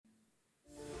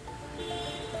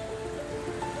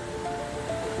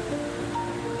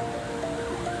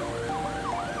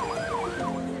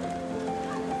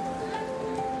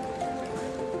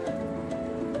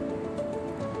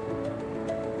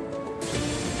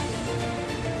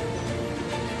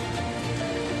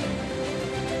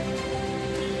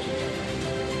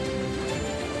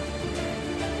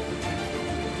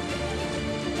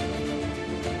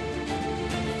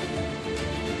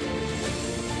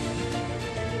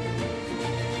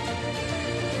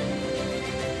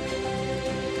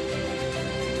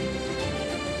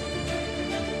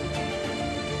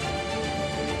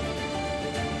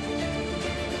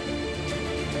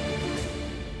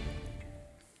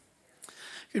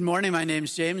Good morning, my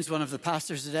name's James, one of the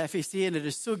pastors at FEC, and it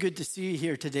is so good to see you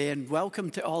here today, and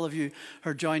welcome to all of you who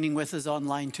are joining with us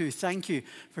online too. Thank you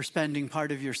for spending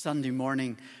part of your Sunday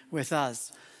morning with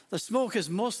us. The smoke is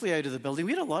mostly out of the building.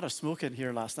 We had a lot of smoke in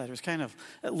here last night.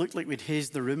 It looked like we'd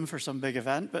hazed the room for some big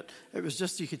event, but it was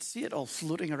just, you could see it all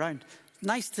floating around.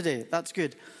 Nice today, that's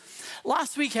good.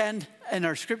 Last weekend, in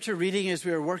our scripture reading, as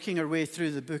we were working our way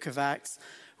through the book of Acts,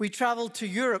 we traveled to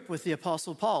Europe with the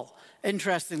Apostle Paul.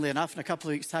 Interestingly enough, in a couple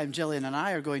of weeks' time, Gillian and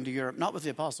I are going to Europe, not with the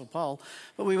Apostle Paul,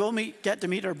 but we will get to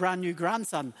meet our brand new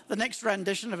grandson, the next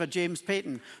rendition of a James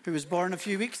Payton, who was born a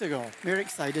few weeks ago. We're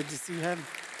excited to see him.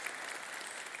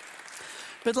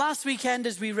 But last weekend,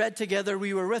 as we read together,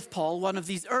 we were with Paul, one of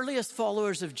these earliest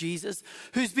followers of Jesus,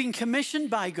 who's been commissioned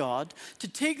by God to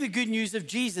take the good news of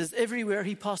Jesus everywhere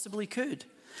he possibly could.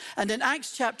 And in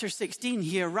Acts chapter 16,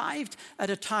 he arrived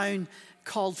at a town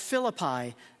called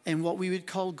Philippi in what we would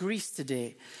call Greece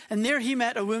today. And there he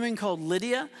met a woman called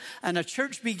Lydia, and a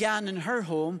church began in her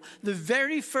home, the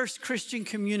very first Christian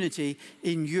community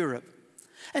in Europe.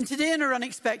 And today in our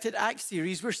Unexpected Acts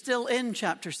series, we're still in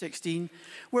chapter 16,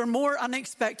 where more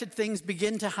unexpected things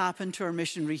begin to happen to our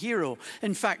missionary hero.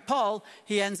 In fact, Paul,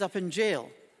 he ends up in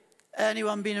jail.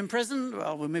 Anyone been in prison?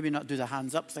 Well, we'll maybe not do the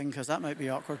hands up thing because that might be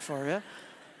awkward for you.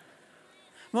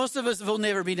 Most of us have only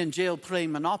ever been in jail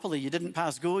playing Monopoly. You didn't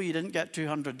pass go, you didn't get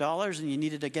 $200, and you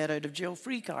needed a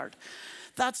get-out-of-jail-free card.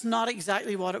 That's not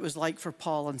exactly what it was like for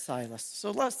Paul and Silas. So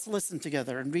let's listen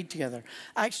together and read together.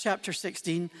 Acts chapter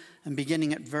 16 and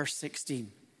beginning at verse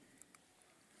 16.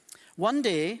 One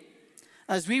day,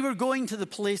 as we were going to the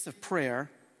place of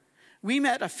prayer, we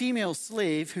met a female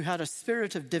slave who had a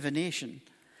spirit of divination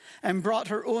and brought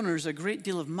her owners a great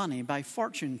deal of money by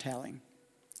fortune-telling.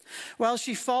 While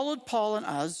she followed Paul and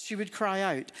us, she would cry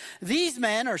out, "These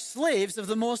men are slaves of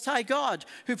the Most High God,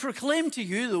 who proclaim to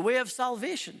you the way of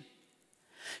salvation."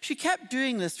 She kept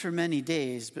doing this for many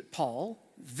days, but Paul,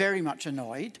 very much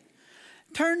annoyed,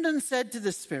 turned and said to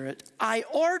the spirit, "I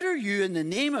order you in the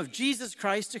name of Jesus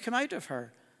Christ to come out of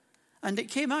her." And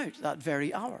it came out that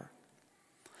very hour.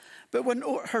 But when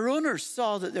her owners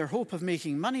saw that their hope of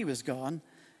making money was gone,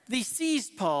 they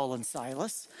seized Paul and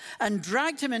Silas and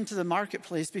dragged him into the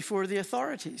marketplace before the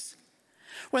authorities.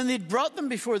 When they'd brought them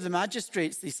before the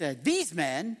magistrates, they said, "These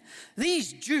men,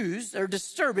 these Jews, are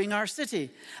disturbing our city,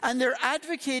 and they're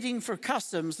advocating for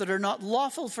customs that are not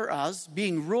lawful for us,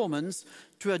 being Romans,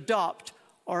 to adopt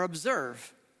or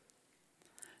observe."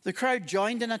 The crowd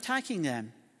joined in attacking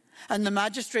them, and the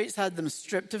magistrates had them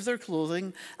stripped of their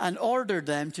clothing and ordered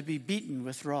them to be beaten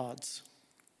with rods.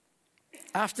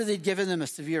 After they'd given them a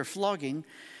severe flogging,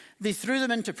 they threw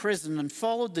them into prison and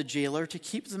ordered the jailer to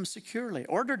keep them securely.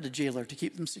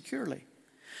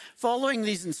 Following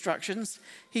these instructions,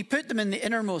 he put them in the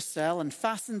innermost cell and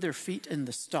fastened their feet in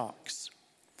the stocks.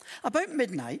 About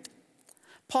midnight,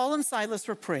 Paul and Silas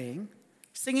were praying,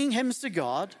 singing hymns to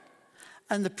God,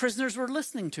 and the prisoners were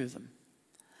listening to them.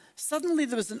 Suddenly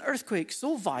there was an earthquake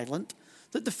so violent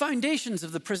that the foundations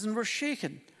of the prison were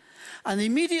shaken. And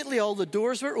immediately all the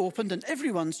doors were opened and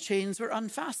everyone's chains were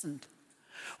unfastened.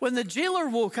 When the jailer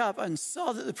woke up and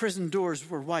saw that the prison doors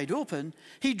were wide open,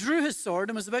 he drew his sword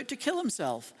and was about to kill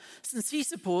himself, since he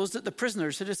supposed that the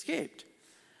prisoners had escaped.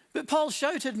 But Paul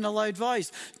shouted in a loud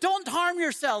voice, "Don't harm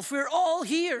yourself, we're all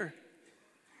here."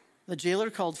 The jailer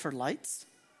called for lights,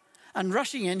 and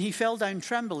rushing in, he fell down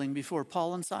trembling before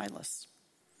Paul and Silas.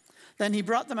 Then he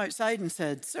brought them outside and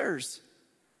said, "Sirs,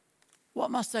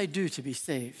 what must I do to be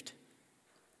saved?"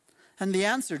 And they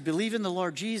answered, "Believe in the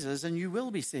Lord Jesus and you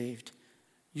will be saved,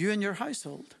 you and your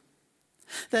household."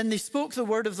 Then they spoke the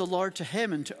word of the Lord to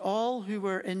him and to all who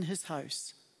were in his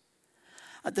house.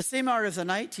 At the same hour of the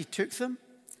night, he took them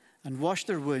and washed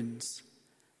their wounds.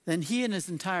 Then he and his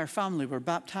entire family were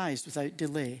baptized without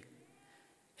delay.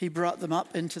 He brought them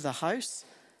up into the house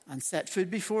and set food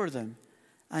before them,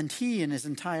 and he and his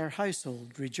entire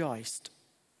household rejoiced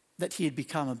that he had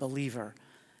become a believer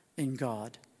in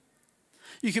God.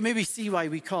 You can maybe see why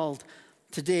we called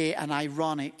today an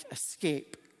ironic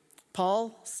escape.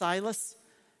 Paul, Silas,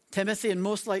 Timothy, and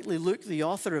most likely Luke, the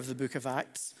author of the book of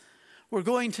Acts, were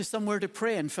going to somewhere to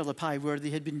pray in Philippi, where they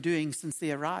had been doing since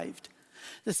they arrived.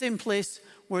 The same place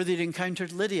where they'd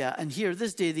encountered Lydia, and here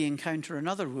this day they encounter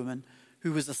another woman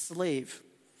who was a slave.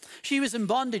 She was in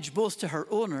bondage both to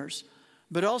her owners,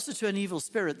 but also to an evil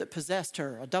spirit that possessed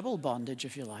her, a double bondage,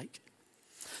 if you like.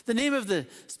 The name of the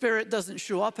spirit doesn't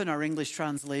show up in our English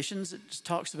translations. It just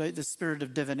talks about the spirit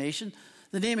of divination.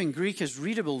 The name in Greek is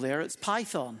readable there. It's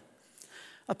Python.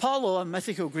 Apollo, a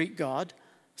mythical Greek god,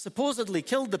 supposedly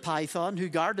killed the python who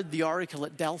guarded the oracle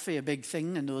at Delphi, a big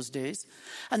thing in those days.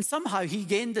 And somehow he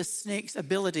gained this snake's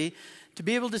ability to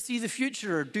be able to see the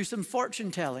future or do some fortune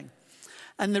telling.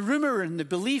 And the rumor and the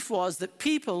belief was that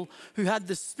people who had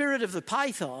the spirit of the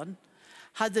python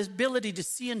had the ability to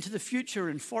see into the future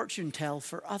and fortune tell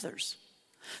for others.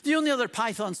 The only other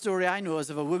python story I know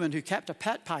is of a woman who kept a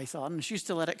pet python, and she used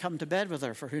to let it come to bed with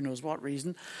her for who knows what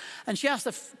reason. And she asked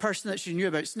the person that she knew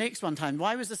about snakes one time,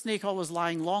 why was the snake always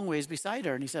lying long ways beside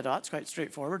her? And he said, oh, that's quite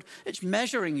straightforward. It's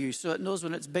measuring you so it knows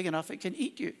when it's big enough it can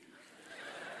eat you.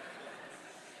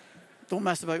 Don't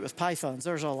mess about with pythons,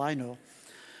 there's all I know.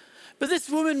 But this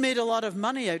woman made a lot of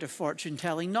money out of fortune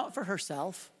telling, not for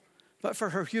herself, but for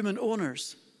her human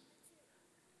owners.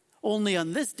 Only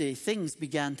on this day, things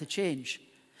began to change.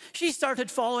 She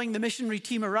started following the missionary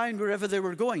team around wherever they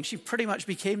were going. She pretty much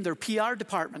became their PR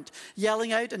department,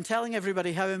 yelling out and telling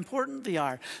everybody how important they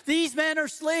are. These men are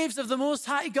slaves of the Most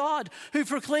High God who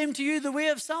proclaim to you the way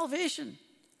of salvation.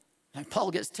 Now, Paul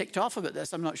gets ticked off about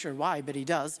this. I'm not sure why, but he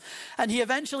does. And he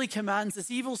eventually commands this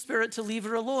evil spirit to leave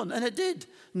her alone. And it did.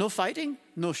 No fighting,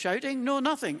 no shouting, no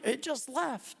nothing. It just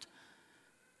left.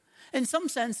 In some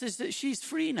senses, that she's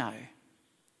free now.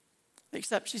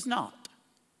 Except she's not.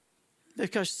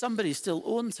 Because somebody still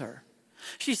owns her.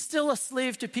 She's still a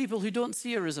slave to people who don't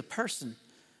see her as a person.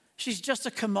 She's just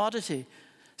a commodity.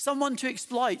 Someone to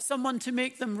exploit, someone to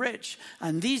make them rich.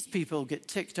 And these people get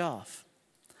ticked off.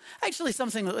 Actually,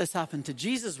 something like this happened to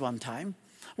Jesus one time.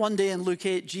 One day in Luke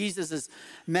 8, Jesus has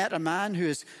met a man who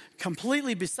is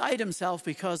completely beside himself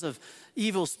because of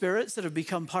evil spirits that have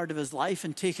become part of his life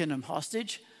and taken him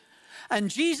hostage. And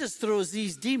Jesus throws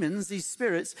these demons, these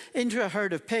spirits, into a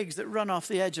herd of pigs that run off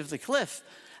the edge of the cliff.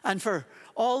 And for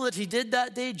all that he did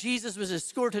that day, Jesus was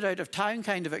escorted out of town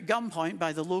kind of at gunpoint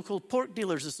by the local pork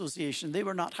dealers association. They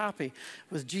were not happy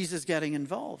with Jesus getting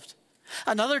involved.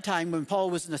 Another time when Paul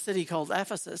was in a city called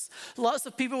Ephesus, lots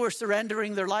of people were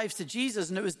surrendering their lives to Jesus,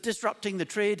 and it was disrupting the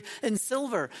trade in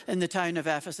silver in the town of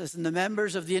Ephesus. And the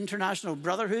members of the International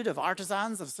Brotherhood of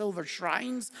Artisans of Silver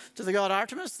Shrines to the god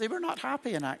Artemis, they were not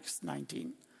happy in Acts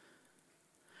 19.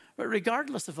 But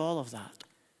regardless of all of that,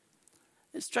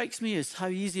 it strikes me as how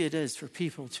easy it is for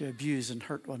people to abuse and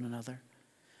hurt one another,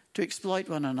 to exploit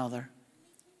one another.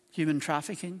 Human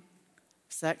trafficking,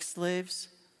 sex slaves,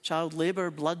 child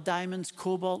labor, blood diamonds,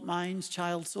 cobalt mines,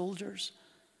 child soldiers.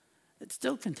 It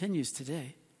still continues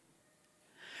today.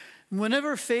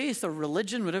 Whenever faith or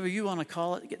religion, whatever you want to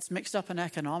call it, gets mixed up in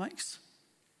economics,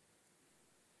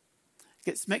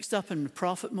 gets mixed up in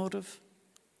profit motive,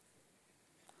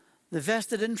 the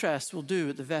vested interests will do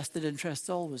what the vested interests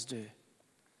always do.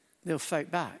 They'll fight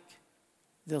back.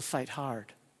 They'll fight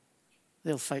hard.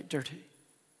 They'll fight dirty.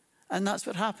 And that's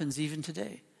what happens even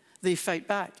today. They fight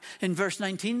back. In verse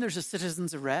 19, there's a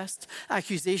citizen's arrest.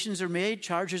 Accusations are made,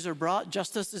 charges are brought,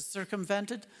 justice is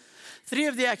circumvented. 3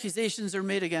 of the accusations are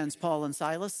made against Paul and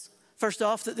Silas. First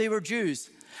off, that they were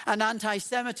Jews, an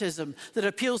anti-Semitism that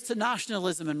appeals to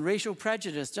nationalism and racial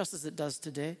prejudice, just as it does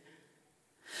today.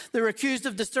 They're accused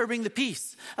of disturbing the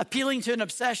peace, appealing to an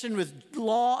obsession with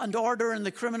law and order in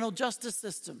the criminal justice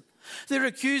system. They're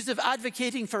accused of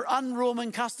advocating for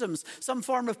un-Roman customs, some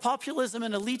form of populism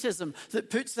and elitism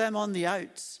that puts them on the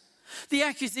outs. The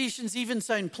accusations even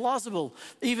sound plausible.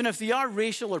 Even if they are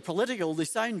racial or political, they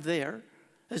sound there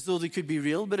as though they could be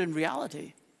real, but in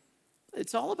reality,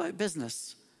 it's all about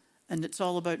business and it's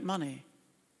all about money.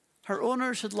 Her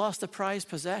owners had lost a prized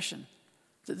possession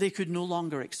that they could no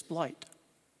longer exploit.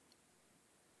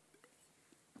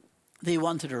 They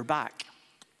wanted her back.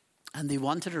 And they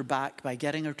wanted her back by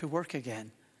getting her to work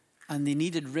again. And they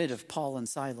needed rid of Paul and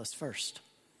Silas first.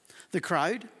 The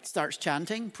crowd starts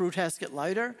chanting, protests get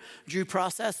louder, due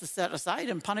process is set aside,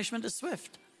 and punishment is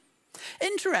swift.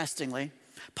 Interestingly,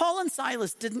 Paul and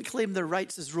Silas didn't claim their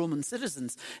rights as Roman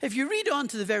citizens. If you read on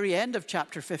to the very end of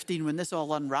chapter 15, when this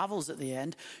all unravels at the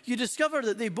end, you discover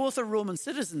that they both are Roman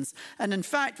citizens. And in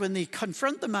fact, when they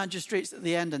confront the magistrates at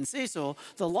the end and say so,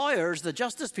 the lawyers, the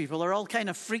justice people, are all kind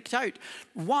of freaked out.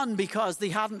 1, because they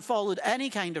hadn't followed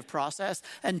any kind of process,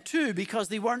 and 2, because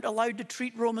they weren't allowed to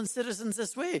treat Roman citizens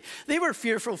this way. They were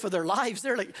fearful for their lives.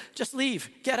 They're like, just leave,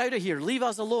 get out of here, leave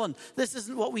us alone. This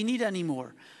isn't what we need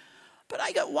anymore. But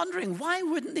I got wondering, why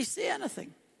wouldn't they say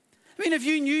anything? I mean, if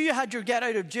you knew you had your get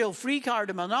out of jail free card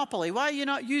in Monopoly, why are you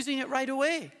not using it right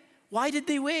away? Why did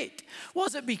they wait?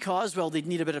 Was it because, well, they'd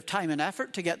need a bit of time and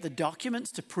effort to get the documents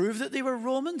to prove that they were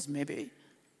Romans? Maybe.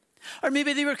 Or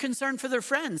maybe they were concerned for their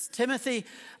friends, Timothy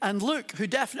and Luke, who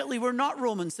definitely were not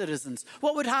Roman citizens.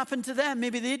 What would happen to them?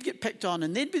 Maybe they'd get picked on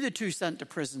and they'd be the 2 sent to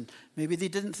prison. Maybe they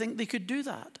didn't think they could do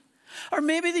that. Or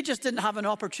maybe they just didn't have an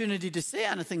opportunity to say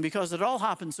anything because it all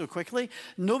happened so quickly.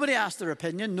 Nobody asked their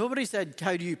opinion. Nobody said,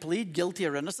 how do you plead, guilty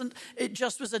or innocent? It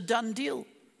just was a done deal.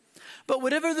 But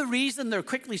whatever the reason, they're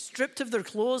quickly stripped of their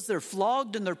clothes, they're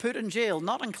flogged, and they're put in jail,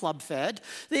 not in Club Fed.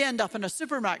 They end up in a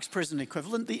Supermax prison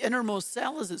equivalent, the innermost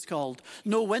cell as it's called.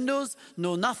 No windows,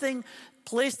 no nothing,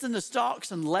 placed in the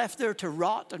stocks and left there to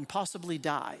rot and possibly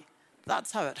die.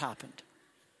 That's how it happened.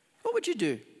 What would you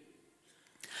do?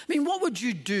 I mean, what would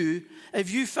you do if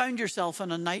you found yourself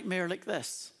in a nightmare like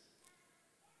this?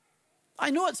 I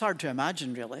know it's hard to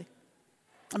imagine, really.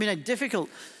 I mean, a difficult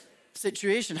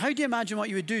situation. How do you imagine what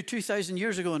you would do 2,000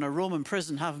 years ago in a Roman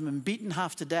prison, having been beaten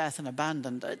half to death and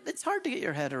abandoned? It's hard to get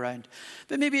your head around.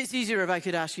 But maybe it's easier if I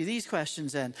could ask you these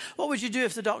questions then. What would you do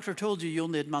if the doctor told you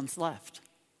only had months left?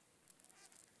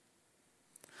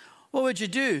 What would you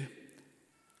do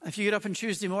if you get up on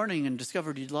Tuesday morning and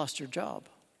discovered you'd lost your job?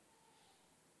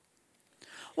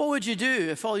 What would you do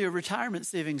if all your retirement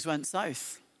savings went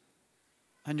south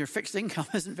and your fixed income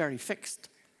isn't very fixed?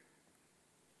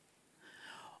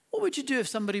 What would you do if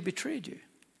somebody betrayed you?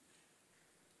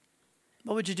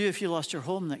 What would you do if you lost your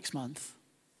home next month?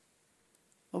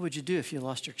 What would you do if you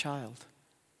lost your child?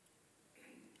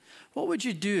 What would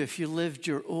you do if you lived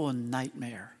your own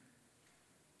nightmare?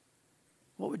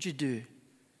 What would you do?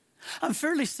 I'm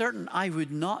fairly certain I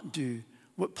would not do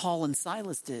what Paul and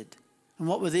Silas did. And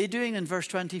what were they doing in verse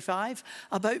 25?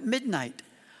 About midnight,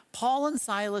 Paul and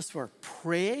Silas were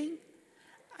praying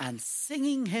and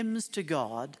singing hymns to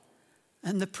God,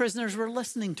 and the prisoners were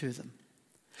listening to them.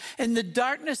 In the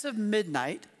darkness of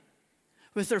midnight,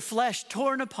 with their flesh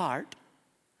torn apart,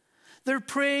 they're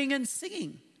praying and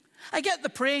singing. I get the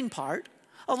praying part,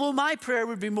 although my prayer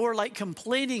would be more like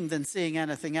complaining than saying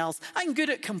anything else. I'm good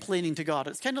at complaining to God.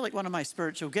 It's kind of like one of my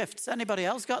spiritual gifts. Anybody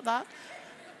else got that?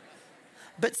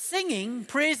 But singing,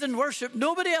 praise and worship,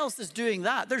 nobody else is doing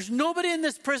that. There's nobody in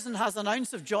this prison has an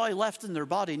ounce of joy left in their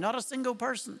body, not a single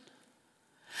person.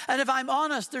 And if I'm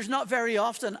honest, there's not very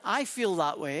often I feel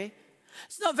that way.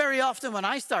 It's not very often when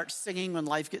I start singing when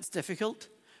life gets difficult,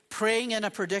 praying in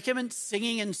a predicament,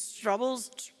 singing in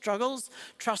struggles,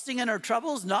 trusting in our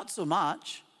troubles, not so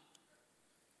much.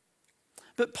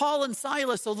 But Paul and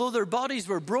Silas, although their bodies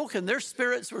were broken, their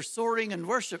spirits were soaring in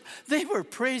worship. They were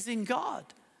praising God.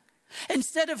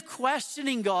 Instead of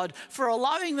questioning God for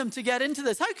allowing them to get into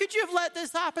this. How could you have let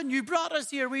this happen? You brought us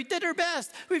here. We did our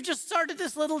best. We've just started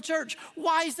this little church.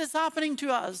 Why is this happening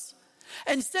to us?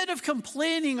 Instead of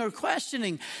complaining or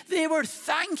questioning, they were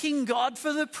thanking God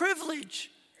for the privilege.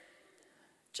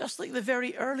 Just like the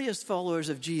very earliest followers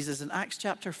of Jesus in Acts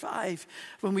chapter 5,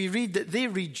 when we read that they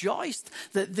rejoiced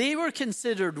that they were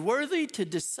considered worthy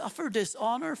to suffer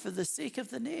dishonor for the sake of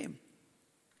the name.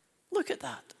 Look at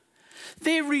that.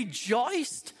 They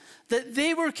rejoiced that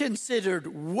they were considered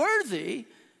worthy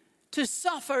to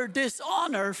suffer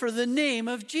dishonor for the name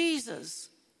of Jesus.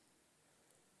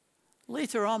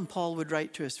 Later on, Paul would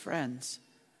write to his friends,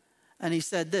 and he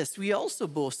said this, we also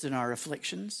boast in our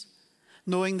afflictions,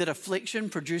 knowing that affliction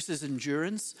produces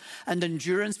endurance, and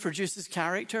endurance produces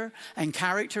character, and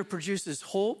character produces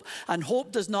hope, and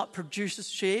hope does not produce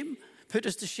shame, put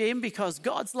us to shame, because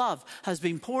God's love has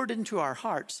been poured into our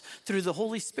hearts through the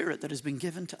Holy Spirit that has been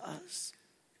given to us.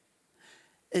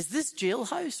 Is this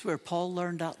jailhouse where Paul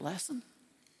learned that lesson?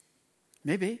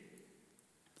 Maybe.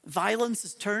 Violence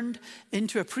is turned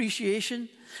into appreciation,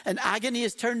 and agony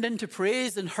is turned into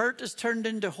praise, and hurt is turned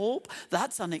into hope.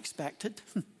 That's unexpected.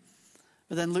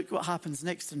 But then look what happens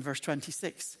next in verse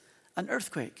 26. An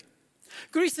earthquake.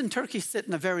 Greece and Turkey sit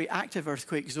in a very active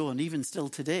earthquake zone, even still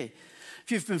today.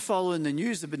 If you've been following the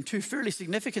news, there have been two fairly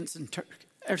significant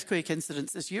earthquake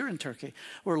incidents this year in Turkey,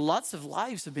 where lots of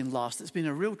lives have been lost. It's been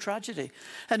a real tragedy.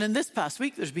 And in this past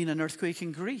week, there's been an earthquake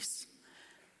in Greece.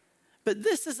 But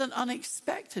this is an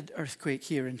unexpected earthquake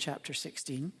here in chapter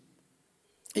 16.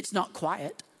 It's not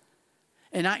quiet.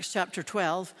 In Acts chapter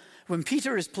 12, when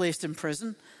Peter is placed in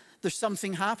prison, there's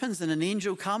something happens and an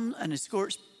angel comes and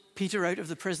escorts Peter out of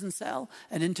the prison cell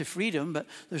and into freedom, but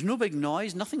there's no big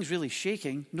noise, nothing's really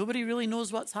shaking, nobody really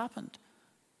knows what's happened.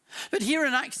 But here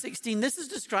in Acts 16, this is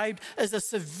described as a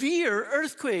severe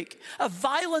earthquake, a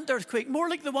violent earthquake, more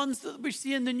like the ones that we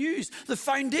see in the news. The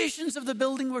foundations of the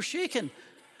building were shaken.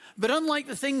 But unlike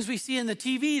the things we see in the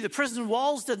TV, the prison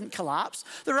walls didn't collapse.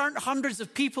 There aren't hundreds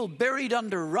of people buried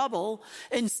under rubble.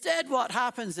 Instead, what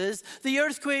happens is the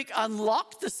earthquake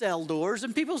unlocked the cell doors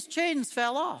and people's chains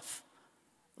fell off.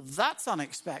 That's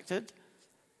unexpected,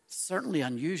 certainly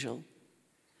unusual.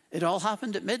 It all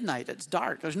happened at midnight. It's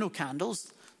dark. There's no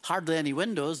candles, hardly any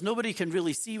windows. Nobody can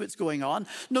really see what's going on.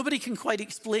 Nobody can quite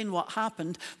explain what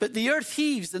happened. But the earth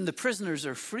heaves and the prisoners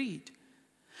are freed.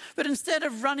 But instead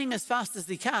of running as fast as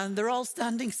they can, they're all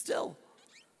standing still.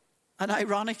 An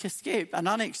ironic escape, an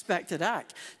unexpected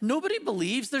act. Nobody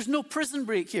believes there's no prison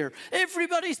break here.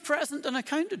 Everybody's present and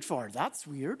accounted for. That's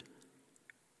weird.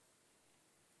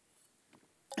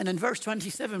 And in verse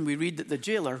 27, we read that the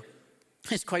jailer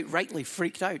is quite rightly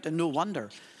freaked out, and no wonder.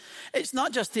 It's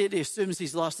not just that he assumes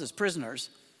he's lost his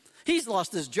prisoners. He's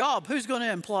lost his job. Who's going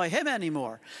to employ him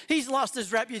anymore? He's lost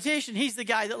his reputation. He's the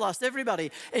guy that lost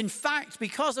everybody. In fact,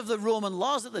 because of the Roman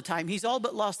laws at the time, he's all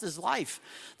but lost his life.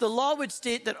 The law would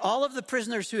state that all of the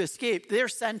prisoners who escaped, their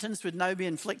sentence would now be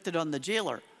inflicted on the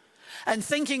jailer. And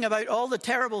thinking about all the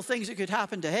terrible things that could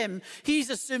happen to him, he's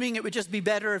assuming it would just be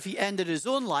better if he ended his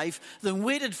own life than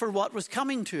waited for what was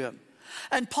coming to him.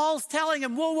 And Paul's telling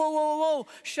him, whoa, whoa, whoa, whoa,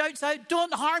 shouts out,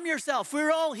 don't harm yourself.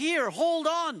 We're all here. Hold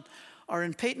on. Or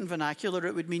in Peyton vernacular,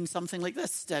 it would mean something like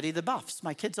this: steady the buffs.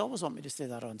 My kids always want me to say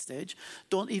that on stage.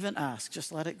 Don't even ask,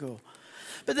 just let it go.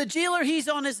 But the jailer, he's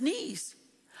on his knees.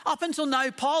 Up until now,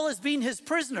 Paul has been his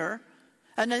prisoner,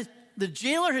 and the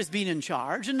jailer has been in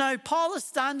charge. And now Paul is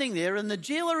standing there, and the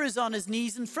jailer is on his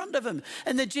knees in front of him.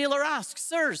 And the jailer asks,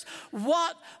 sirs,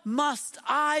 what must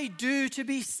I do to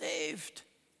be saved?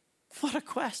 What a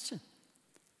question.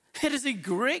 It is a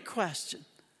great question.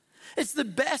 It's the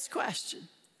best question.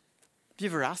 Have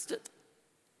you ever asked it?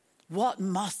 What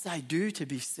must I do to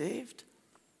be saved?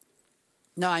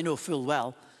 Now, I know full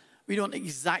well, we don't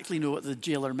exactly know what the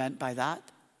jailer meant by that.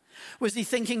 Was he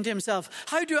thinking to himself,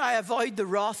 how do I avoid the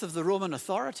wrath of the Roman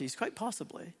authorities? Quite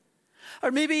possibly.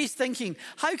 Or maybe he's thinking,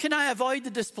 how can I avoid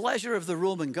the displeasure of the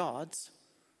Roman gods?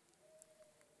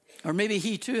 Or maybe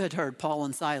he too had heard Paul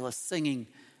and Silas singing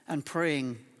and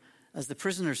praying as the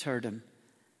prisoners heard him.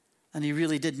 And he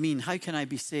really did mean, how can I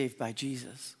be saved by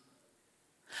Jesus?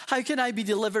 How can I be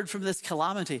delivered from this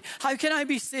calamity? How can I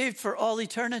be saved for all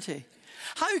eternity?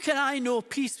 How can I know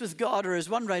peace with God? Or as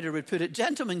one writer would put it,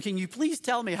 gentlemen, can you please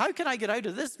tell me, how can I get out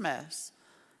of this mess?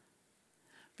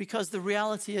 Because the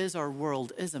reality is our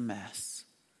world is a mess.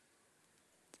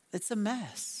 It's a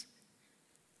mess.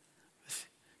 With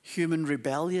human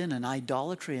rebellion and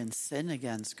idolatry and sin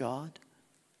against God.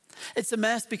 It's a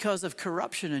mess because of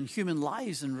corruption in human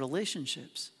lives and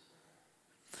relationships.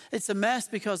 It's a mess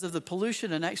because of the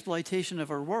pollution and exploitation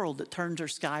of our world that turns our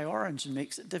sky orange and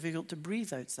makes it difficult to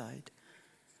breathe outside.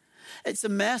 It's a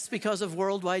mess because of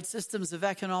worldwide systems of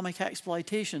economic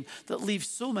exploitation that leave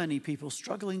so many people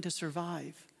struggling to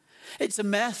survive. It's a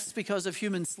mess because of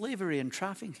human slavery and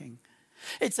trafficking.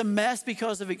 It's a mess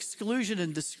because of exclusion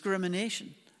and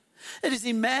discrimination. It is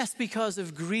a mess because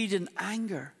of greed and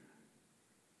anger.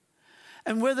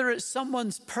 And whether it's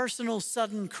someone's personal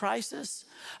sudden crisis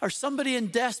or somebody in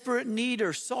desperate need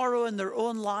or sorrow in their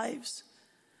own lives,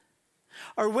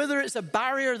 or whether it's a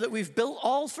barrier that we've built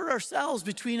all for ourselves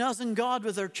between us and God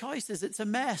with our choices, it's a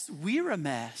mess. We're a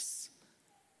mess.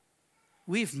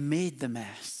 We've made the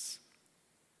mess.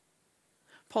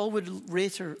 Paul would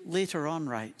later on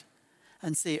write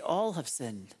and say, all have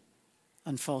sinned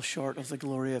and fall short of the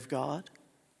glory of God.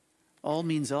 All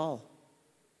means all.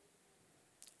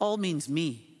 All means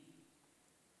me.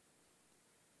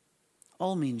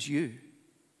 All means you.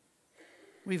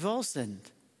 We've all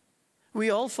sinned. We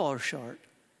all fall short.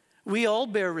 We all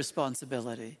bear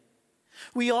responsibility.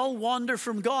 We all wander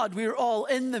from God. We're all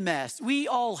in the mess. We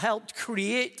all helped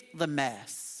create the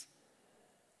mess.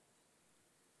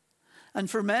 And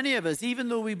for many of us, even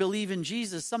though we believe in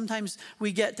Jesus, sometimes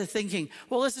we get to thinking,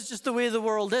 well, this is just the way the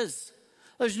world is.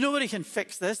 There's nobody can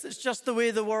fix this. It's just the way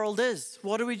the world is.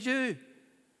 What do we do?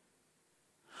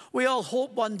 We all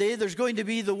hope one day there's going to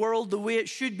be the world the way it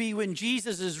should be when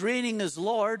Jesus is reigning as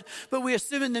Lord, but we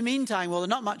assume in the meantime, well, there's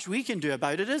not much we can do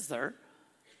about it, is there?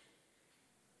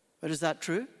 But is that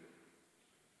true?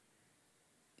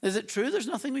 Is it true there's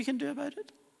nothing we can do about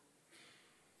it?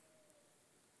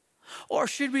 Or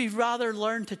should we rather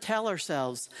learn to tell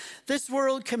ourselves, this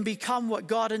world can become what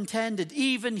God intended,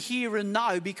 even here and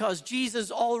now, because Jesus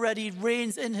already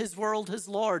reigns in his world, his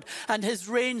Lord, and his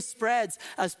reign spreads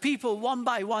as people one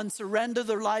by one surrender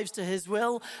their lives to his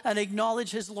will and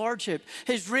acknowledge his lordship.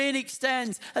 His reign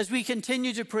extends as we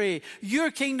continue to pray, your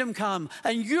kingdom come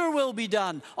and your will be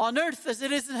done on earth as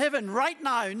it is in heaven right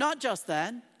now, not just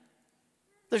then.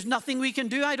 There's nothing we can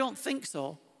do? I don't think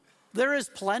so. There is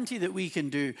plenty that we can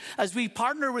do as we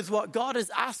partner with what God is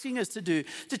asking us to do,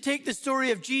 to take the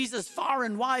story of Jesus far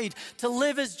and wide, to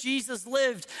live as Jesus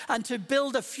lived, and to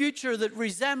build a future that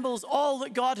resembles all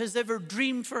that God has ever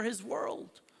dreamed for his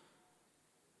world.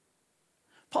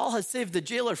 Paul has saved the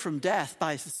jailer from death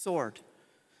by his sword,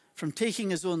 from taking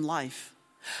his own life.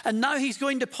 And now he's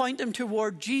going to point him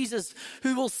toward Jesus,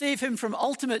 who will save him from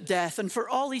ultimate death and for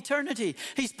all eternity.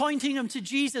 He's pointing him to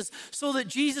Jesus so that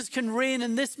Jesus can reign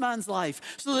in this man's life,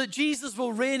 so that Jesus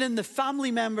will reign in the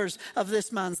family members of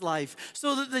this man's life,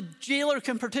 so that the jailer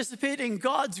can participate in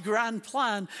God's grand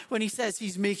plan when he says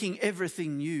he's making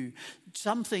everything new.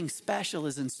 Something special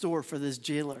is in store for this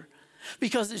jailer,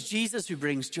 because it's Jesus who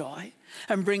brings joy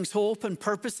and brings hope and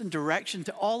purpose and direction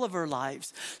to all of our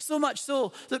lives. So much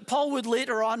so that Paul would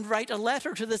later on write a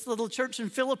letter to this little church in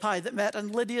Philippi that met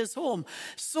in Lydia's home.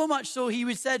 So much so he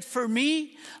would said, for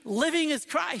me, living is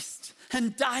Christ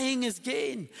and dying is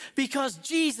gain, because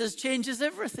Jesus changes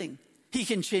everything. He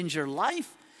can change your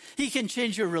life. He can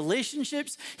change your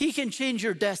relationships. He can change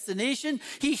your destination.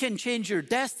 He can change your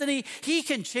destiny. He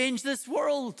can change this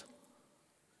world.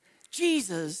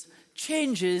 Jesus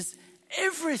changes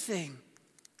everything.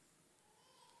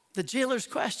 The jailer's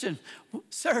question,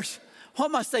 sirs,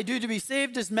 what must I do to be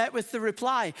saved, is met with the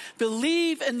reply,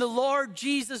 believe in the Lord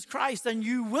Jesus Christ and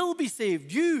you will be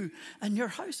saved, you and your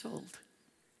household.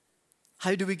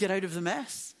 How do we get out of the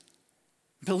mess?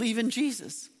 Believe in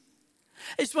Jesus.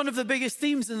 It's one of the biggest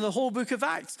themes in the whole book of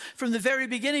Acts. From the very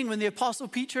beginning, when the Apostle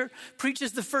Peter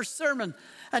preaches the first sermon,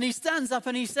 and he stands up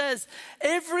and he says,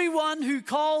 everyone who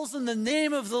calls in the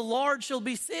name of the Lord shall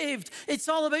be saved. It's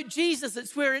all about Jesus.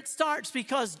 It's where it starts,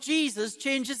 because Jesus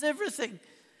changes everything.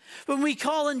 When we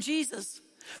call on Jesus,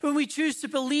 when we choose to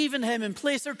believe in him and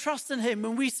place our trust in him,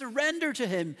 when we surrender to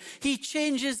him, he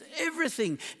changes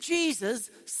everything.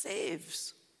 Jesus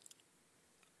saves.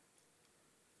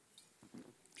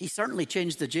 He certainly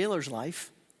changed the jailer's life.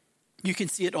 You can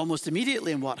see it almost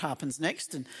immediately in what happens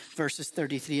next in verses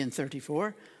 33 and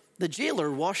 34. The jailer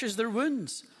washes their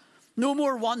wounds. No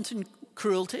more wanton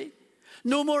cruelty.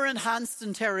 No more enhanced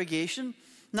interrogation.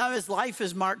 Now his life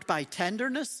is marked by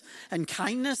tenderness and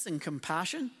kindness and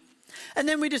compassion. And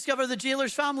then we discover the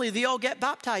jailer's family. They all get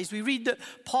baptized. We read that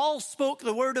Paul spoke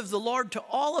the word of the Lord to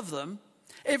all of them,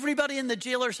 everybody in the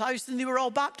jailer's house, and they were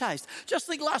all baptized. Just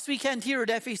like last weekend here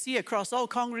at FAC, across all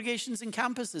congregations and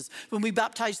campuses, when we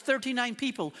baptized 39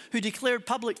 people who declared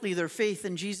publicly their faith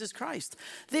in Jesus Christ.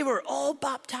 They were all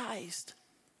baptized.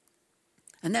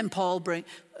 And then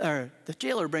the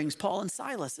jailer brings Paul and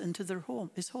Silas into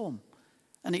his home,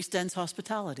 and extends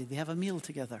hospitality. They have a meal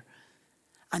together.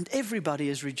 And everybody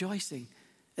is rejoicing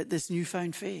at this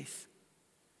newfound faith.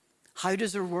 How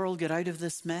does our world get out of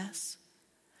this mess?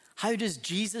 How does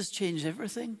Jesus change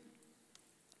everything?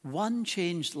 One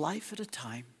changed life at a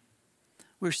time.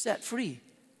 We're set free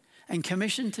and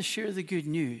commissioned to share the good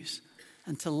news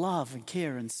and to love and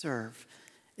care and serve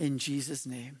in Jesus'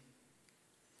 name.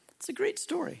 It's a great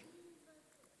story.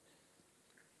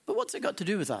 But what's it got to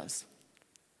do with us?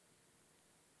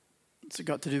 What's it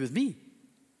got to do with me?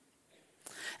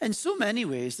 In so many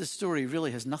ways, this story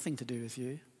really has nothing to do with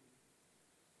you.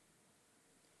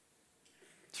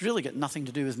 It's really got nothing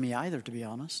to do with me either, to be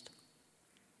honest.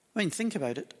 I mean, think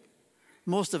about it.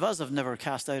 Most of us have never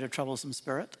cast out a troublesome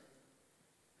spirit.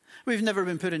 We've never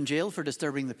been put in jail for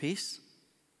disturbing the peace.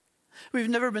 We've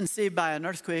never been saved by an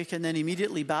earthquake and then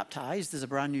immediately baptized as a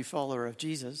brand new follower of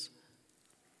Jesus.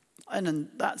 And in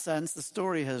that sense, the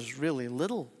story has really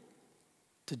little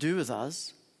to do with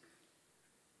us.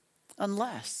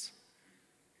 Unless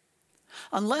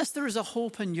there is a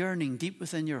hope and yearning deep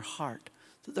within your heart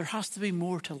that there has to be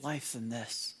more to life than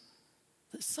this.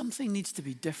 That something needs to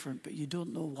be different, but you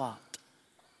don't know what.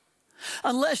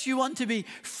 Unless you want to be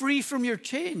free from your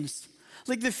chains,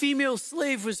 like the female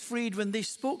slave was freed when they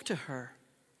spoke to her.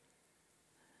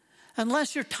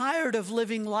 Unless you're tired of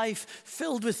living life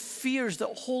filled with fears that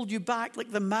hold you back,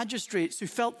 like the magistrates who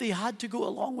felt they had to go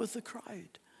along with the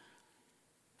crowd.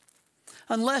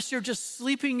 Unless you're just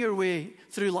sleeping your way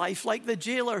through life like the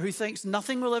jailer who thinks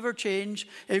nothing will ever change,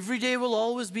 every day will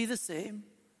always be the same.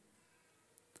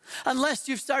 Unless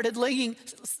you've started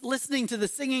listening to the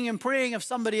singing and praying of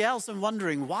somebody else and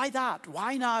wondering, why that?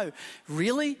 Why now?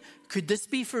 Really? Could this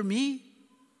be for me?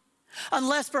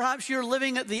 Unless perhaps you're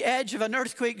living at the edge of an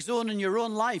earthquake zone in your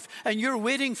own life and you're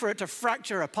waiting for it to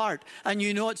fracture apart and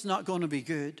you know it's not going to be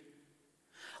good.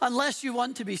 Unless you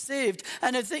want to be saved.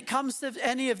 And if it comes to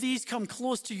any of these come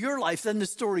close to your life, then the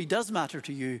story does matter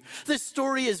to you. This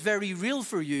story is very real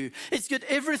for you. It's got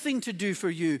everything to do for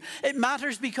you. It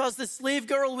matters because the slave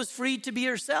girl was freed to be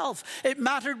herself. It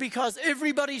mattered because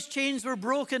everybody's chains were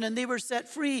broken and they were set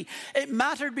free. It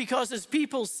mattered because as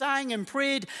people sang and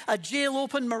prayed, a jail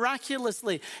opened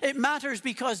miraculously. It matters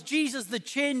because Jesus, the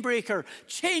chain breaker,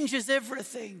 changes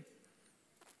everything.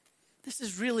 This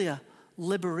is really a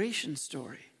liberation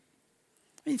story.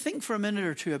 I mean, think for a minute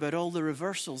or two about all the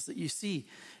reversals that you see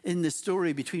in this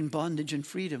story between bondage and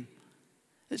freedom.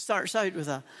 It starts out with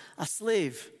a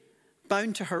slave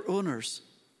bound to her owners,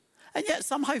 and yet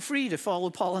somehow free to follow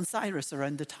Paul and Silas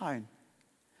around the town.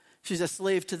 She's a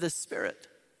slave to this spirit.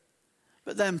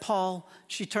 But then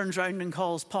she turns around and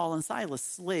calls Paul and Silas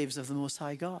slaves of the Most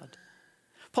High God.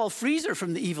 Paul frees her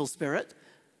from the evil spirit,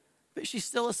 but she's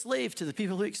still a slave to the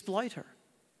people who exploit her.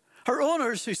 Her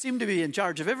owners, who seem to be in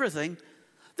charge of everything,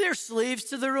 they're slaves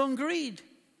to their own greed.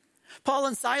 Paul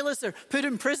and Silas are put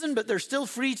in prison, but they're still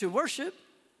free to worship.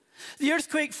 The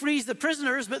earthquake frees the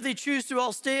prisoners, but they choose to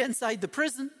all stay inside the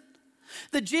prison.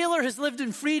 The jailer has lived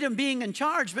in freedom being in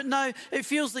charge, but now it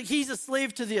feels like he's a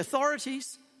slave to the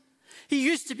authorities. He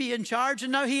used to be in charge,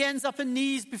 and now he ends up in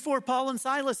knees before Paul and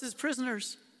Silas as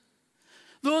prisoners.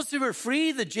 Those who were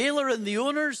free, the jailer and the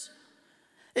owners,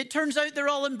 it turns out they're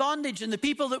all in bondage. And the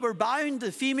people that were bound,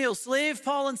 the female slave,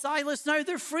 Paul and Silas, now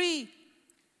they're free.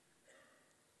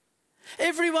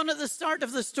 Everyone at the start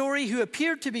of the story who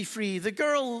appeared to be free, the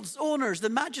girls' owners, the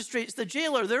magistrates, the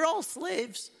jailer, they're all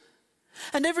slaves.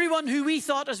 And everyone who we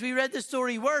thought as we read the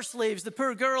story were slaves, the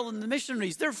poor girl and the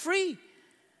missionaries, they're free.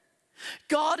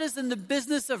 God is in the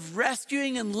business of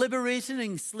rescuing and liberating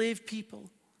enslaved people.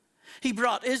 He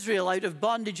brought Israel out of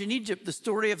bondage in Egypt, the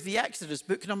story of the Exodus,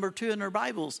 book number 2 in our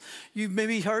Bibles. You've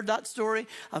maybe heard that story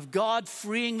of God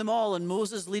freeing them all and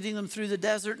Moses leading them through the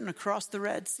desert and across the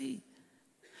Red Sea.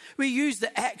 We use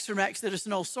the X from Exodus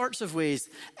in all sorts of ways.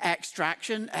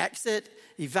 Extraction, exit,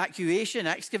 evacuation,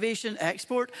 excavation,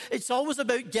 export. It's always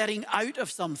about getting out of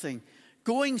something,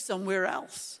 going somewhere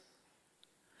else.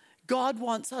 God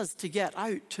wants us to get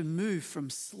out, to move from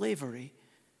slavery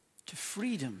to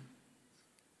freedom.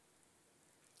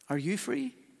 Are you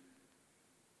free?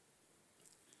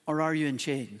 Or are you in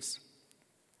chains?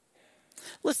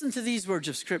 Listen to these words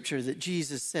of Scripture that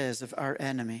Jesus says of our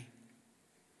enemy.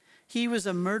 He was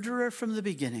a murderer from the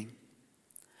beginning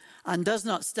and does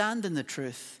not stand in the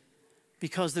truth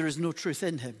because there is no truth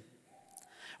in him.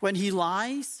 When he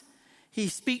lies, he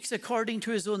speaks according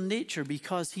to his own nature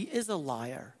because he is a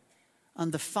liar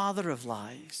and the father of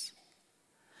lies.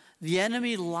 The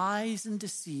enemy lies and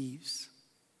deceives.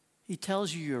 He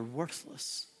tells you you're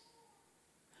worthless.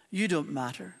 You don't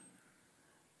matter.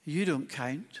 You don't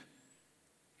count.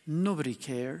 Nobody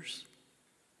cares.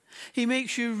 He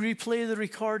makes you replay the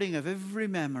recording of every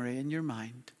memory in your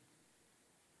mind,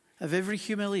 of every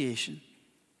humiliation,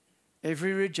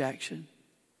 every rejection,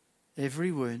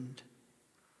 every wound.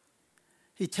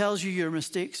 He tells you your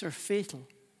mistakes are fatal.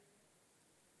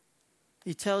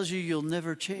 He tells you you'll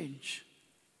never change.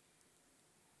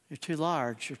 You're too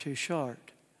large, you're too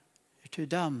short, you're too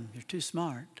dumb, you're too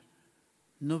smart.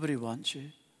 Nobody wants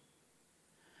you.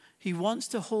 He wants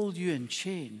to hold you in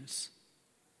chains,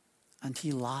 and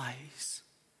he lies.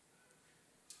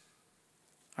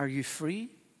 Are you free?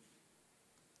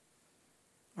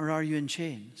 Or are you in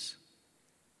chains?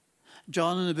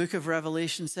 John in the book of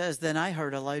Revelation says, "Then I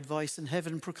heard a loud voice in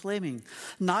heaven proclaiming,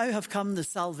 'Now have come the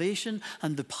salvation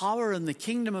and the power and the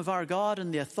kingdom of our God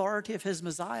and the authority of his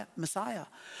Messiah.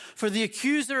 For the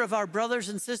accuser of our brothers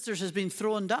and sisters has been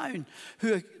thrown down,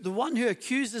 the one who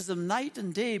accuses them night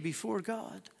and day before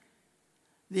God.'"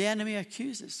 The enemy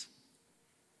accuses.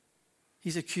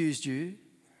 He's accused you.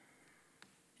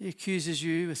 He accuses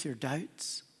you with your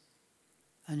doubts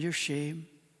and your shame.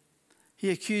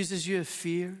 He accuses you of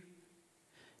fear.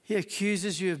 He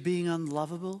accuses you of being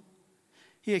unlovable.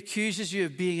 He accuses you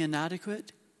of being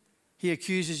inadequate. He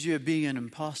accuses you of being an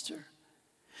imposter.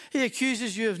 He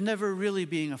accuses you of never really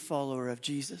being a follower of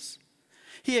Jesus.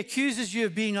 He accuses you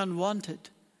of being unwanted,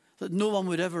 that no one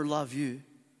would ever love you.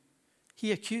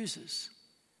 He accuses.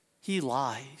 He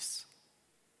lies.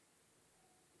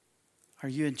 Are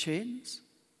you in chains?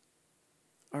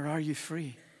 Or are you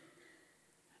free?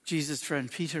 Jesus' friend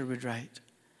Peter would write,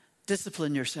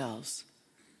 "Discipline yourselves.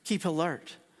 Keep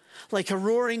alert. Like a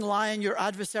roaring lion, your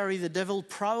adversary, the devil,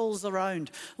 prowls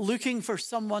around, looking for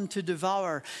someone to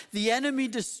devour." The enemy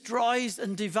destroys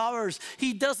and devours.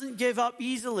 He doesn't give up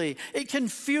easily. It can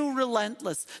feel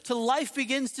relentless, till life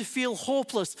begins to feel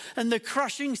hopeless, and the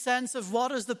crushing sense of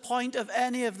what is the point of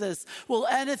any of this? Will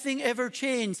anything ever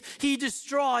change? He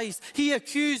destroys, he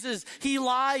accuses, he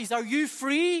lies. Are you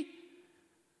free?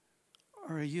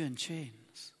 Or are you in chains?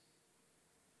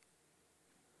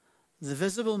 The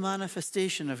visible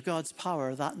manifestation of God's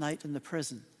power that night in the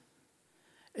prison,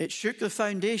 it shook the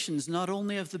foundations not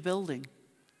only of the building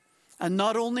and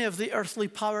not only of the earthly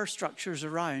power structures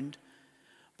around,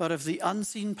 but of the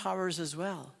unseen powers as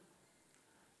well.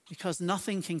 Because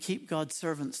nothing can keep God's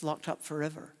servants locked up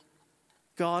forever.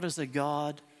 God is a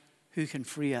God who can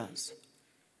free us.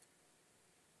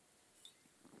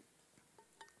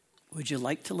 Would you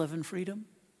like to live in freedom?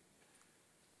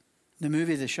 The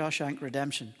movie The Shawshank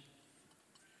Redemption.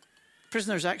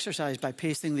 Prisoners exercise by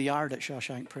pacing the yard at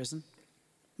Shawshank Prison,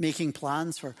 making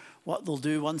plans for what they'll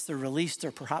do once they're released,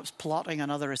 or perhaps plotting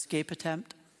another escape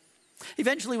attempt.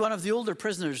 Eventually, one of the older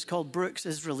prisoners, called Brooks,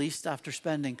 is released after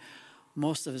spending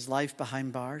most of his life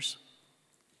behind bars.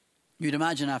 You'd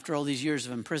imagine after all these years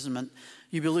of imprisonment,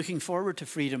 you'd be looking forward to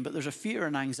freedom, but there's a fear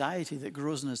and anxiety that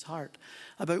grows in his heart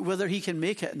about whether he can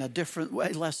make it in a different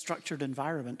way, less structured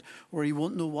environment, where he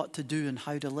won't know what to do and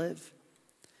how to live.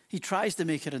 He tries to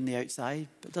make it on the outside,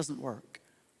 but it doesn't work.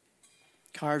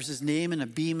 Carves his name in a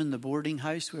beam in the boarding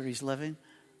house where he's living,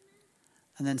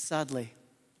 and then sadly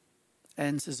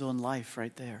ends his own life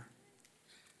right there.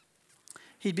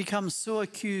 He'd become so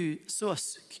accustomed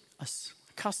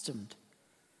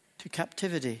to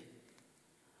captivity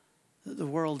that the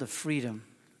world of freedom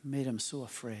made him so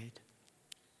afraid.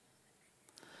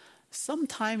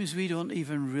 Sometimes we don't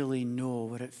even really know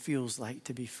what it feels like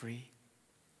to be free.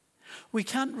 We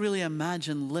can't really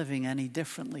imagine living any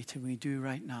differently than we do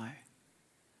right now.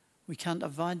 We can't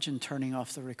imagine turning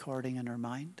off the recording in our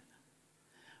mind.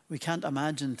 We can't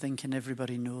imagine thinking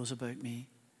everybody knows about me.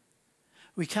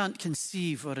 We can't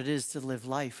conceive what it is to live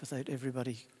life without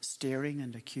everybody staring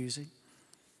and accusing.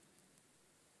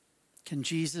 Can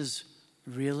Jesus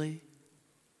really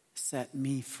set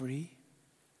me free?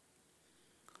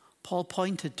 Paul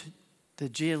pointed to the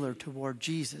jailer toward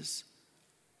Jesus.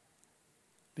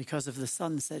 Because if the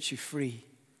Son sets you free,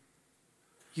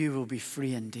 you will be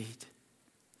free indeed.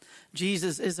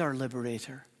 Jesus is our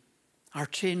liberator, our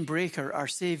chain breaker, our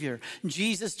Savior.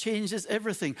 Jesus changes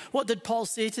everything. What did Paul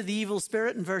say to the evil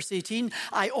spirit in verse 18?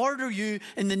 I order you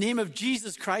in the name of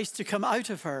Jesus Christ to come out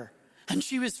of her. And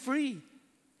she was free.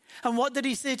 And what did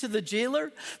he say to the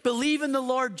jailer? Believe in the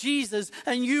Lord Jesus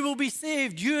and you will be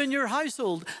saved, you and your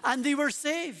household. And they were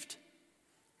saved.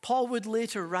 Paul would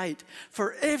later write,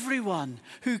 for everyone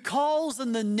who calls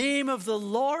on the name of the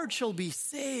Lord shall be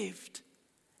saved.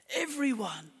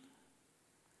 Everyone.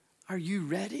 Are you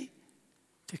ready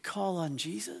to call on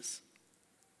Jesus?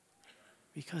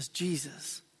 Because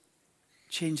Jesus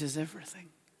changes everything.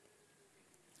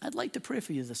 I'd like to pray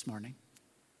for you this morning.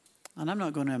 And I'm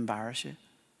not going to embarrass you.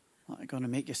 I'm not going to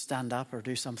make you stand up or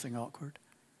do something awkward.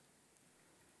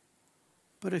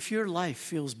 But if your life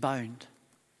feels bound,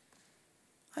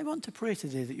 I want to pray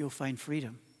today that you'll find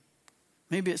freedom.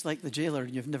 Maybe it's like the jailer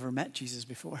and you've never met Jesus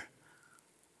before.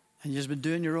 And you've just been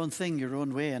doing your own thing, your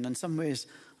own way, and in some ways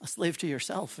a slave to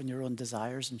yourself and your own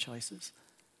desires and choices.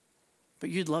 But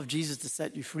you'd love Jesus to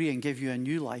set you free and give you a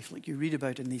new life like you read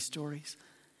about in these stories.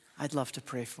 I'd love to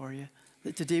pray for you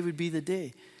that today would be the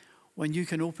day when you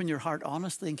can open your heart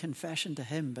honestly in confession to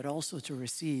him, but also to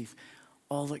receive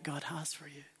all that God has for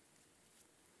you.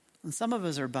 And some of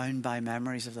us are bound by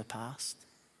memories of the past.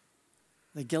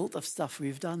 The guilt of stuff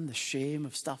we've done, the shame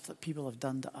of stuff that people have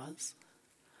done to us.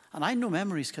 And I know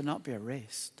memories cannot be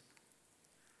erased,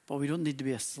 but we don't need to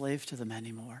be a slave to them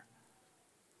anymore.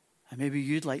 And maybe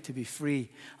you'd like to be free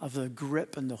of the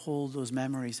grip and the hold those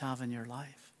memories have in your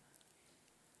life.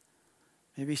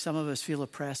 Maybe some of us feel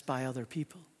oppressed by other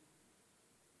people,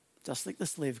 just like the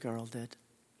slave girl did.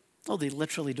 Oh, they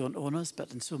literally don't own us,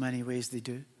 but in so many ways they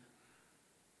do.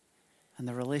 And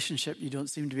the relationship you don't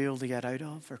seem to be able to get out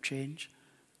of or change.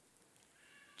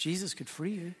 Jesus could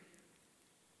free you.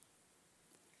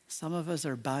 Some of us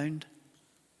are bound,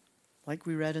 like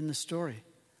we read in the story,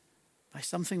 by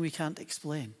something we can't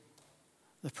explain.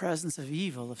 The presence of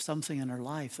evil, of something in our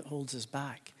life that holds us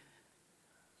back.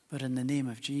 But in the name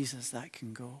of Jesus, that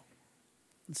can go.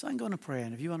 And so I'm going to pray.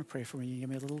 And if you want to pray for me, you give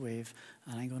me a little wave.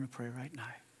 And I'm going to pray right now.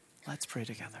 Let's pray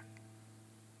together.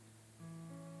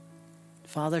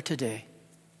 Father, today,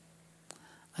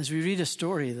 as we read a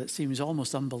story that seems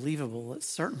almost unbelievable, it's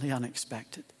certainly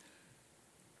unexpected.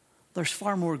 There's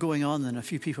far more going on than a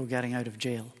few people getting out of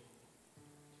jail.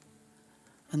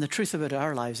 And the truth about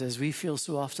our lives is we feel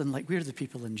so often like we're the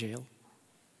people in jail.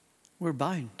 We're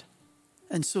bound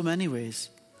in so many ways.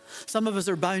 Some of us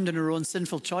are bound in our own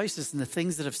sinful choices and the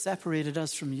things that have separated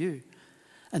us from you.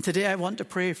 And today I want to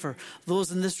pray for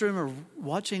those in this room or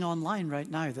watching online right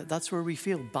now, that's where we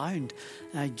feel bound,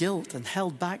 guilt and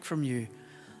held back from you.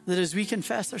 That as we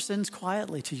confess our sins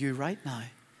quietly to you right now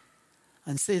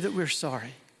and say that we're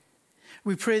sorry,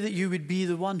 we pray that you would be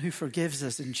the one who forgives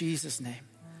us in Jesus' name.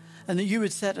 And that you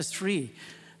would set us free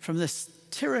from this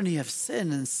tyranny of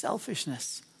sin and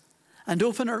selfishness and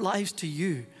open our lives to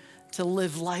you to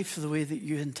live life the way that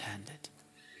you intended.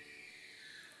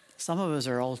 Some of us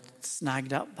are all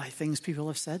snagged up by things people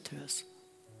have said to us.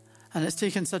 And it's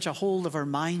taken such a hold of our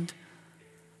mind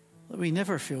that we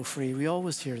never feel free. We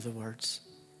always hear the words.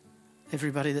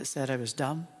 Everybody that said I was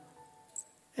dumb,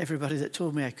 Everybody that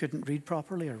told me I couldn't read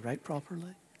properly or write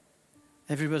properly.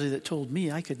 Everybody that told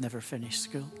me I could never finish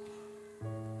school.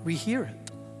 We hear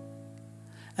it.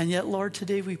 And yet, Lord,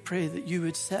 today we pray that you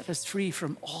would set us free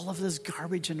from all of this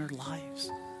garbage in our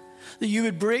lives. That you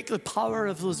would break the power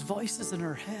of those voices in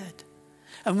our head.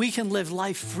 And we can live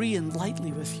life free and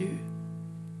lightly with you.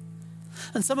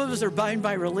 And some of us are bound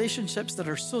by relationships that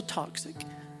are so toxic.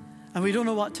 And we don't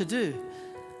know what to do.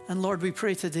 And Lord, we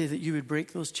pray today that you would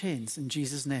break those chains in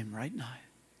Jesus' name right now.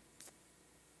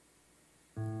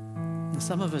 And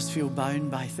some of us feel bound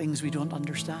by things we don't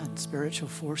understand, spiritual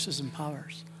forces and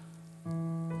powers.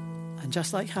 And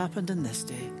just like happened in this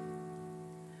day,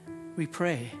 we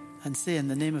pray and say in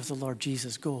the name of the Lord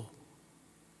Jesus, go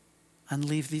and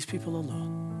leave these people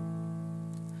alone.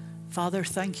 Father,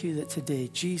 thank you that today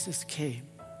Jesus came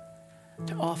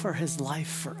to offer his life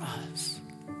for us.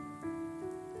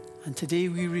 And today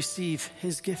we receive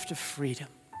his gift of freedom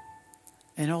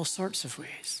in all sorts of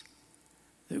ways,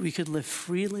 that we could live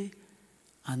freely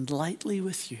and lightly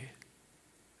with you.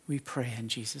 We pray in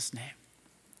Jesus' name.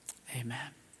 Amen.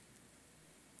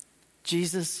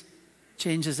 Jesus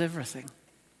changes everything,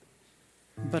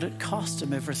 but it cost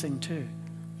him everything too.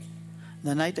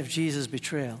 The night of Jesus'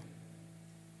 betrayal,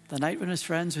 the night when his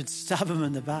friends would stab him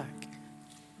in the back,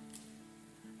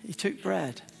 he took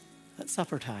bread at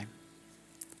supper time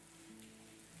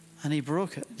and he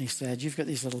broke it and he said, you've got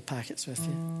these little packets with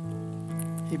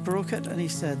you. He broke it and he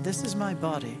said, this is my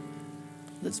body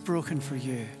that's broken for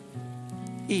you.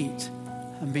 Eat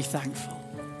and be thankful.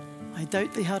 I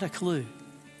doubt they had a clue,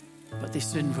 but they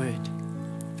soon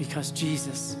would, because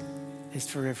Jesus is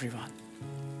for everyone.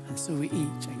 And so we eat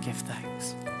and give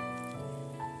thanks.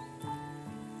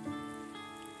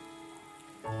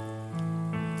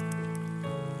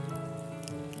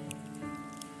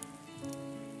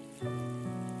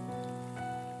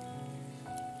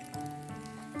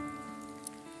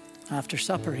 After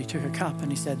supper, he took a cup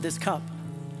and he said, this cup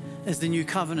is the new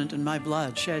covenant in my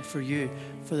blood shed for you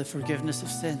for the forgiveness of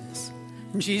sins.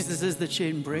 And Jesus is the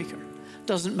chain breaker.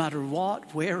 Doesn't matter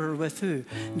what, where, or with who.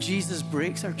 Jesus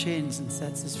breaks our chains and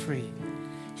sets us free.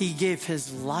 He gave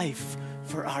his life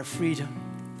for our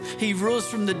freedom. He rose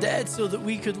from the dead so that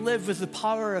we could live with the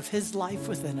power of his life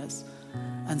within us.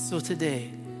 And so today,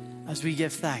 as we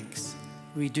give thanks,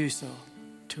 we do so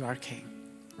to our King.